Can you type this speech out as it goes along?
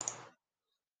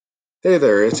Hey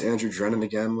there, it's Andrew Drennan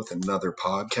again with another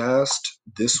podcast.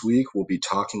 This week we'll be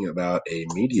talking about a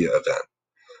media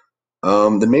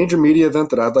event. The major media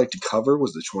event that I'd like to cover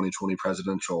was the 2020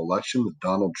 presidential election with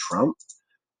Donald Trump.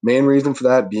 Main reason for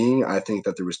that being, I think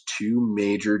that there was two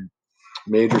major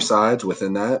sides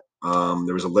within that.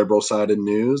 There was a liberal sided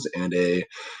news and a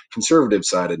conservative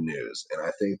sided news, and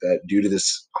I think that due to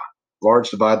this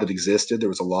large divide that existed, there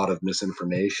was a lot of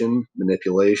misinformation,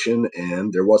 manipulation,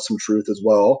 and there was some truth as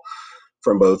well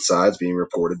from both sides being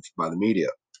reported by the media.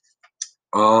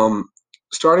 Um,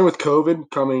 Starting with COVID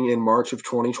coming in March of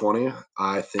 2020,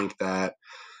 I think that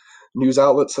news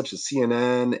outlets such as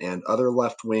CNN and other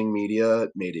left wing media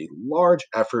made a large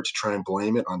effort to try and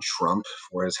blame it on Trump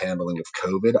for his handling of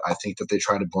COVID. I think that they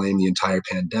try to blame the entire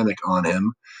pandemic on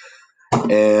him.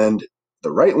 And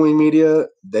the right wing media,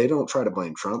 they don't try to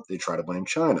blame Trump, they try to blame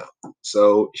China.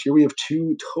 So here we have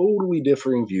two totally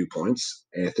differing viewpoints,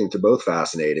 and I think they're both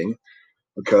fascinating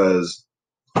because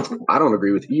I don't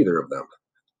agree with either of them.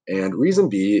 And reason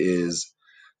B is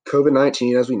COVID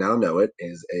 19, as we now know it,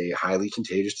 is a highly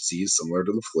contagious disease similar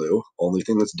to the flu. Only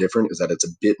thing that's different is that it's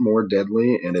a bit more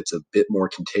deadly and it's a bit more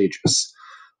contagious.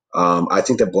 I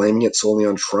think that blaming it solely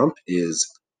on Trump is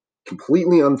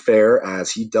completely unfair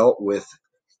as he dealt with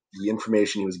the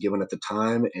information he was given at the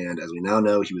time. And as we now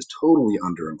know, he was totally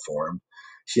underinformed.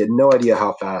 He had no idea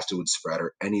how fast it would spread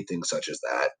or anything such as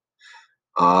that.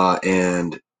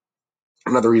 And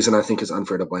another reason I think is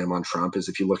unfair to blame on Trump is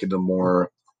if you look at the more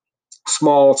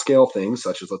small scale things,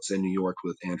 such as let's say New York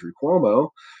with Andrew Cuomo,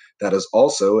 that is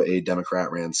also a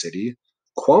Democrat ran city.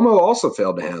 Cuomo also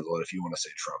failed to handle it if you want to say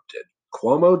Trump did.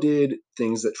 Cuomo did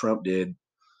things that Trump did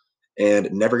and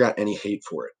never got any hate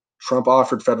for it. Trump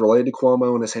offered federal aid to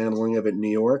Cuomo in his handling of it in New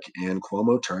York, and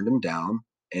Cuomo turned him down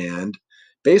and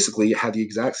basically had the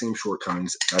exact same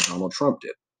shortcomings that Donald Trump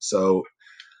did. So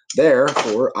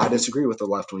therefore, I disagree with the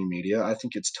left wing media. I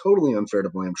think it's totally unfair to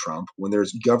blame Trump when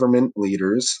there's government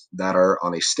leaders that are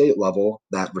on a state level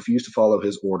that refuse to follow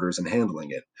his orders in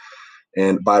handling it.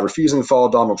 And by refusing to follow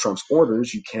Donald Trump's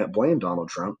orders, you can't blame Donald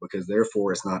Trump because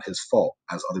therefore it's not his fault,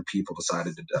 as other people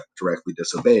decided to directly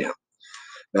disobey him.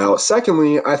 Now,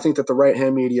 secondly, I think that the right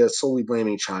hand media solely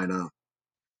blaming China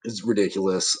is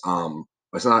ridiculous.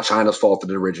 It's not China's fault that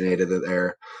it originated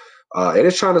there. It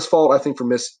is China's fault, I think, for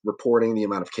misreporting the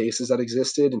amount of cases that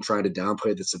existed and trying to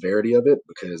downplay the severity of it,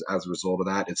 because as a result of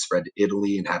that, it spread to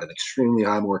Italy and had an extremely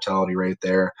high mortality rate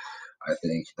there. I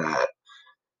think that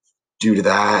due to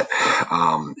that,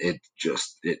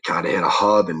 it kind of hit a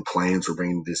hub, and planes were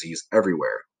bringing the disease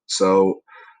everywhere. So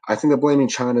I think that blaming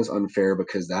China is unfair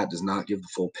because that does not give the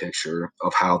full picture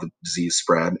of how the disease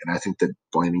spread, and I think that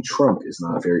blaming Trump is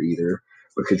not fair either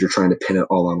because you're trying to pin it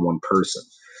all on one person.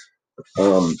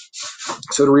 Um,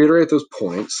 so to reiterate those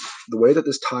points, the way that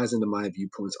this ties into my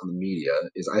viewpoints on the media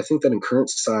is I think that in current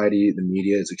society, the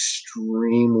media is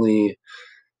extremely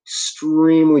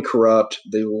corrupt.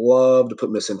 They love to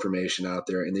put misinformation out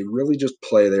there, and they really just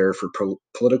play there for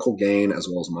political gain as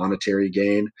well as monetary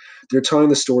gain. They're telling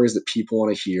the stories that people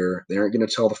want to hear. They aren't going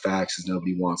to tell the facts because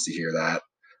nobody wants to hear that.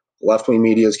 Left wing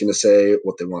media is going to say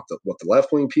what they want, what the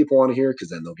left wing people want to hear, because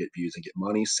then they'll get views and get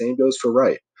money. Same goes for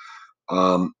right.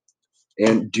 Um,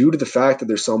 and due to the fact that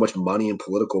there's so much money and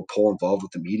political pull involved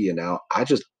with the media now,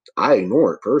 I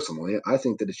ignore it personally. I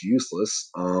think that it's useless.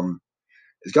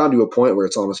 It's gotten to a point where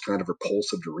it's almost kind of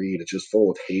repulsive to read. It's just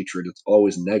full of hatred. It's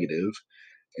always negative.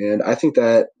 And I think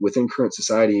that within current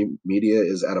society, media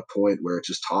is at a point where it's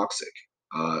just toxic.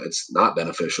 It's not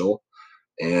beneficial.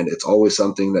 And it's always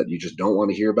something that you just don't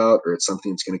want to hear about, or it's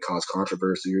something that's going to cause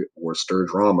controversy or stir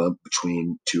drama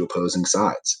between two opposing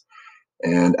sides.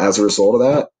 And as a result of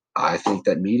that, I think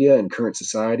that media in current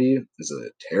society is a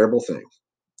terrible thing.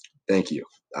 Thank you.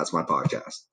 That's my podcast.